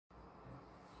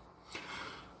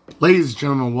Ladies and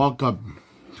gentlemen, welcome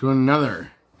to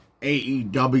another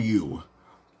AEW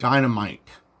Dynamite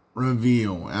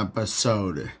review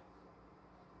episode.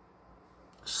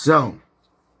 So,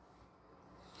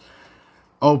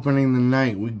 opening the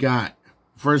night, we got,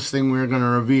 first thing we're going to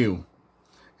review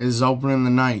is opening the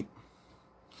night.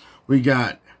 We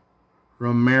got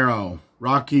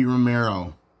Rocky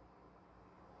Romero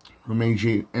from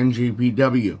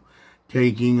NJPW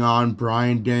taking on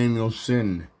Bryan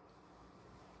Danielson.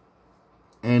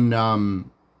 And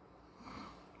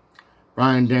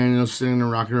Bryan Danielson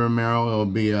and Rocky Romero, it'll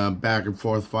be a back and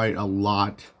forth fight a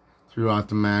lot throughout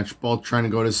the match. Both trying to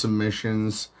go to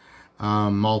submissions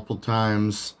multiple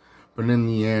times. But in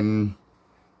the end,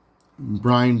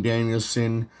 Bryan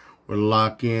Danielson would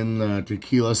lock in the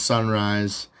Tequila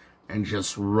Sunrise and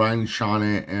just wrench on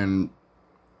it. And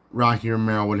Rocky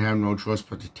Romero would have no choice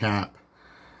but to tap,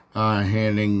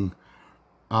 handing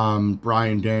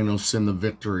Bryan Danielson the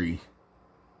victory.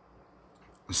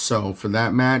 So, for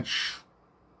that match,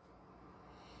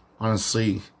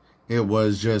 honestly, it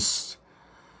was just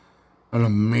an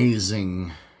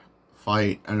amazing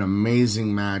fight, an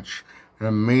amazing match, an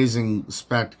amazing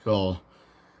spectacle.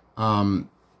 And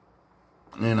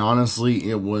honestly,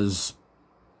 it was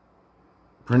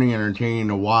pretty entertaining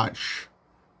to watch.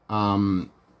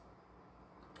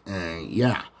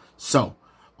 Yeah. So,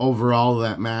 overall,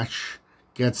 that match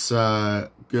gets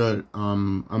good,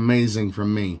 amazing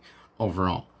from me.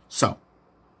 Overall. So,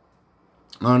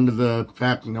 on to the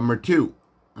fact number two.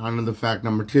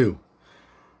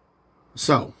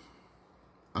 So,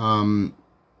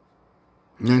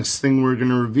 next thing we're going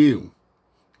to review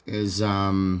is,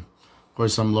 of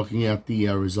course, I'm looking at the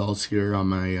results here on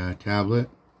my tablet.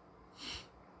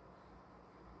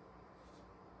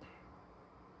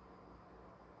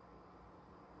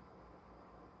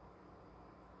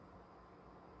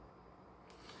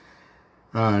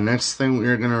 Next thing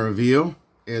we're going to review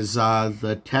is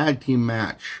the tag team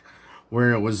match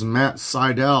where it was Matt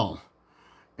Sydal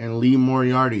and Lee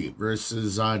Moriarty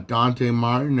versus Dante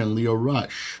Martin and Lio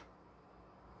Rush.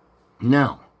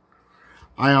 Now,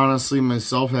 I honestly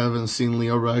myself haven't seen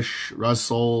Lio Rush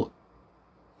wrestle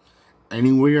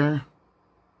anywhere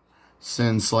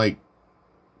since the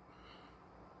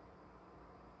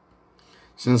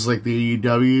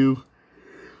AEW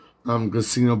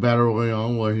Casino Battle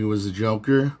Royale where he was a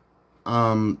Joker.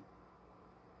 And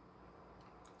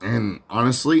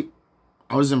honestly,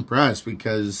 I was impressed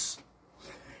because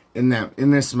in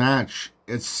this match,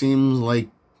 it seems like,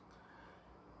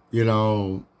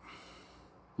 Lio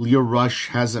Rush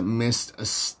hasn't missed a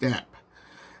step.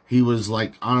 He was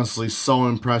honestly so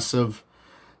impressive,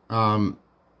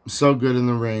 so good in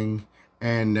the ring,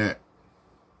 and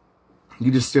he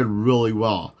just did really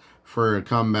well for a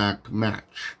comeback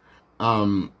match.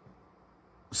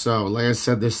 So, like I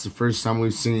said, this is the first time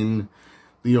we've seen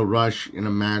Lio Rush in a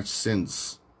match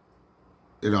since,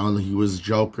 he was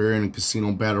Joker in a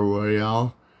Casino Battle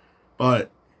Royale. But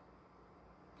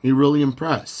he really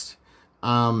impressed.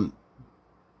 He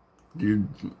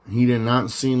did not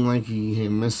seem like he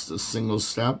missed a single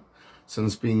step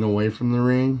since being away from the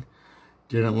ring.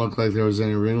 Didn't look like there was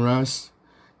any ring rust.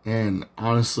 And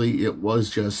honestly, it was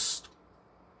just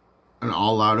an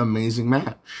all-out amazing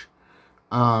match.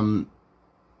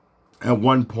 At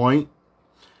one point,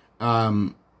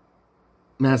 Matt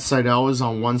Sydal was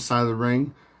on one side of the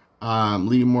ring.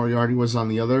 Lee Moriarty was on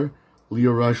the other.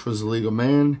 Lio Rush was the legal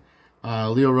man.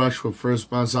 Lio Rush would first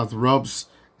bounce off the ropes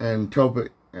and tope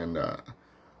and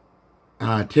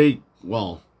I think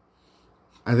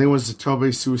it was the tope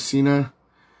suicida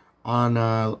on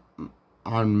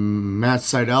Matt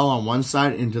Sydal on one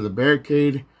side into the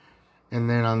barricade, and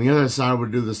then on the other side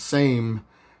would do the same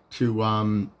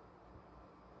to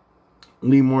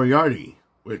Lee Moriarty,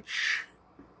 which,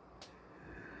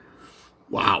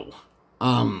 wow.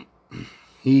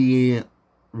 He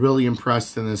really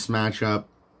impressed in this matchup.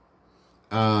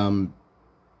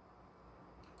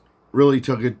 Really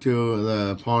took it to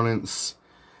the opponents,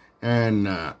 and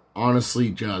honestly,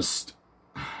 just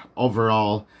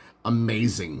overall,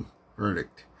 amazing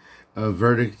verdict. A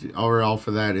verdict overall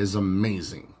for that is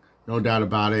amazing. No doubt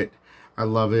about it. I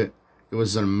love it. It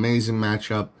was an amazing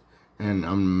matchup. And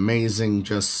amazing,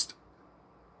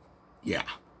 yeah.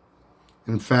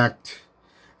 In fact,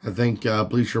 I think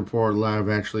Bleacher Report Live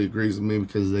actually agrees with me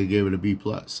because they gave it a B+.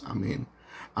 I mean,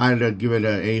 I'd give it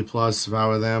an A+ if I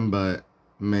were them, but,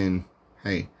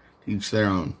 hey, each their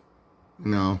own,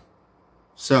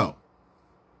 So,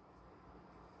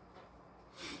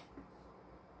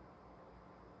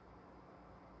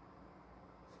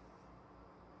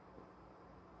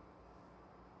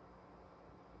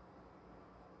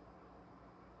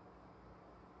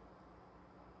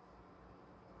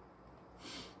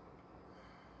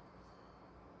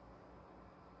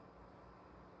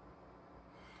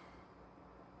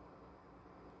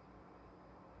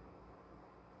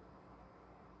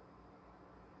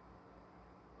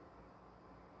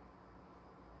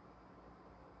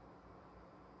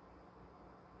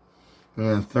 And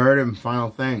the third and final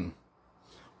thing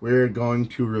we're going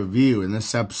to review in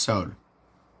this episode,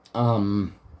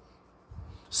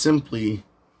 simply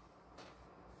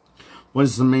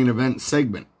was the main event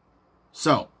segment.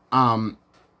 So,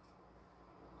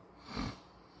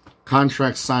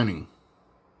 contract signing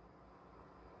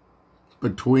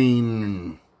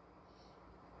between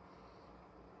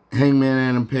Hangman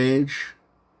Adam Page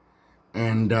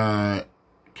and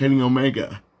Kenny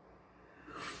Omega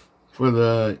for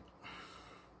the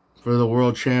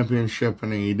World Championship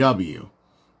in AEW.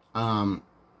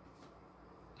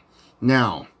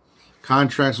 Now,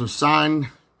 contracts were signed.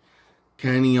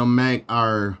 Kenny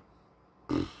Omega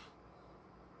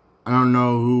I don't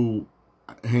know who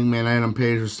Hangman Adam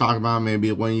Page was talking about.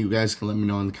 Maybe one of you guys can let me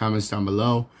know in the comments down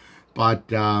below.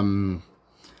 But Adam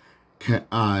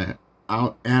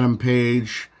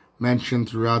Page mentioned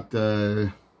throughout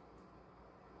the,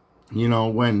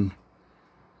 when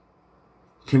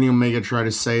Kenny Omega tried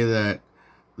to say that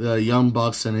the Young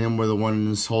Bucks and him were the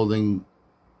ones holding,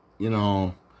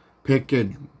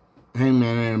 picking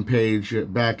Hangman Adam Page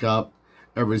back up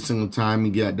every single time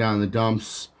he got down in the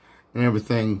dumps and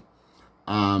everything.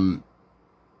 And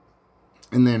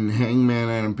then Hangman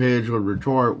Adam Page would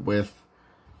retort with,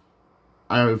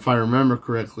 if I remember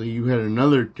correctly, you had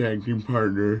another tag team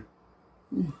partner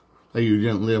that you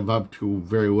didn't live up to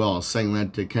very well, saying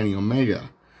that to Kenny Omega.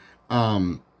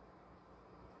 And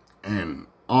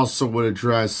also would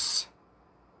address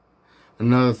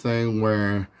another thing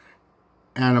where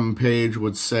Adam Page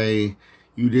would say,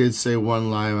 you did say one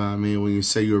lie about me when you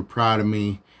say you were proud of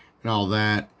me and all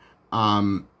that.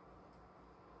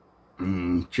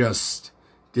 Just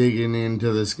digging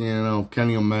into this,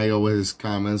 Kenny Omega with his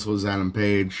comments was Adam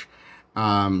Page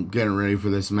getting ready for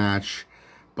this match.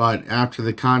 But after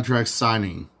the contract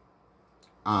signing,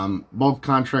 both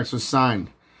contracts were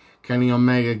signed. Kenny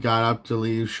Omega got up to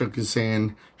leave, shook his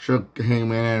hand, shook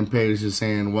Hangman Adam Page's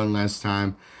hand one last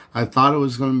time. I thought it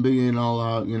was going to be an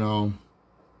all-out,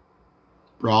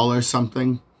 brawl or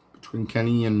something between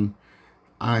Kenny and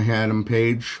Adam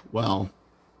Page. Well,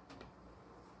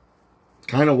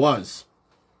 kind of was,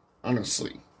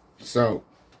 honestly. So,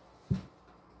 let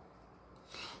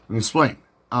me explain.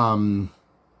 So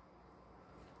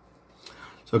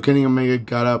Kenny Omega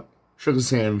got up, shook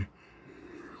his hand,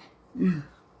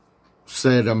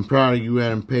 said, "I'm proud of you,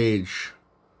 Adam Page."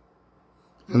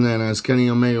 And then as Kenny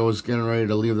Omega was getting ready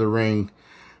to leave the ring,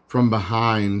 from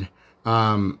behind,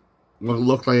 what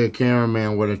looked like a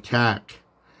cameraman would attack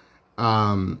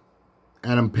Adam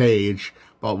Page,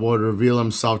 but would reveal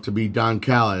himself to be Don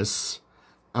Callis.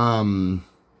 And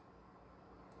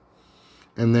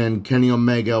then Kenny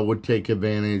Omega would take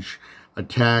advantage,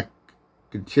 attack,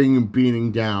 continue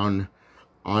beating down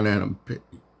on Adam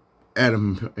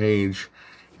Page.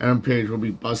 Adam Page will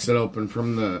be busted open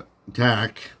from the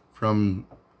attack from,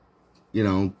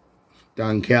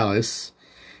 Don Callis.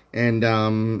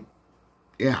 And,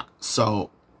 yeah, so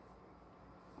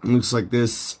looks like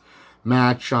this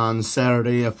match on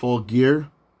Saturday at Full Gear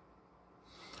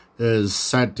is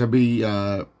set to be,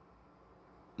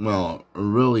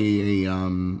 really a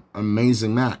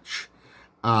amazing match.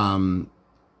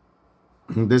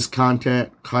 This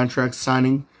contract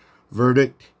signing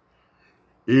verdict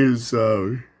is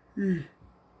an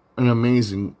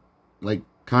amazing,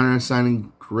 contract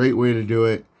signing, great way to do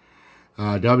it.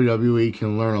 WWE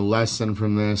can learn a lesson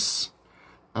from this.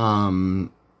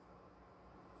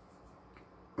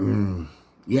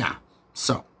 Yeah,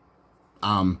 so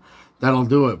that'll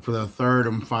do it for the third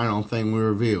and final thing we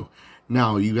review.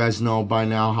 Now, you guys know by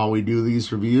now how we do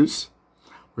these reviews.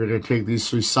 We're going to take these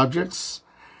three subjects,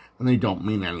 and they don't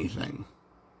mean anything.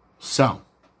 So,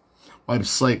 wipe the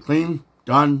slate clean,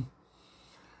 done.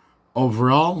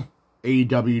 Overall,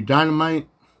 AEW Dynamite,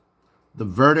 the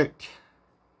verdict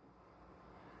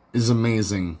is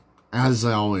amazing, as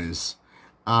always.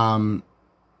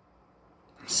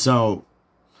 So,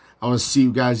 I will see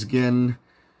you guys again,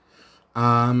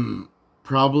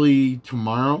 probably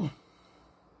tomorrow,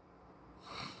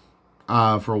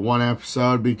 for one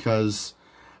episode, because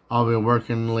I'll be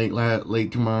working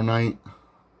late tomorrow night.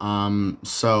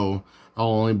 So I'll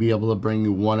only be able to bring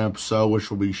you one episode, which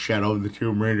will be Shadow of the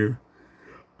Tomb Raider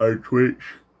on Twitch.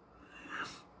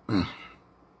 And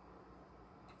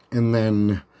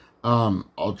then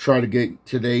I'll try to get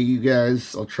today, you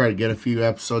guys. I'll try to get a few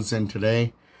episodes in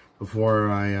today before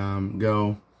I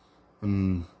go,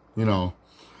 and I'll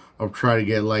try to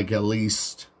get at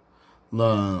least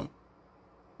the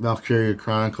Valkyria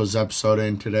Chronicles episode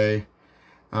in today.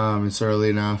 It's early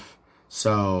enough,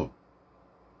 so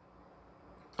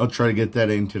I'll try to get that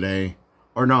in today.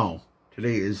 Or no,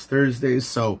 today is Thursday,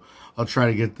 so I'll try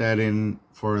to get that in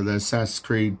for the Assassin's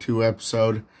Creed 2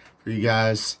 episode for you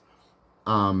guys.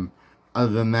 Other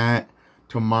than that,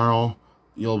 tomorrow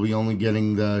you'll be only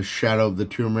getting the Shadow of the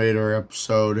Tomb Raider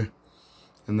episode.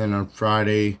 And then on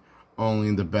Friday,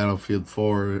 only the Battlefield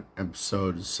 4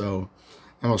 episode. So,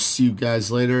 and I'll see you guys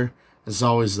later. As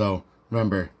always, though,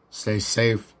 remember, stay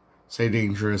safe, stay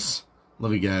dangerous.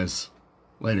 Love you guys.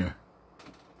 Later.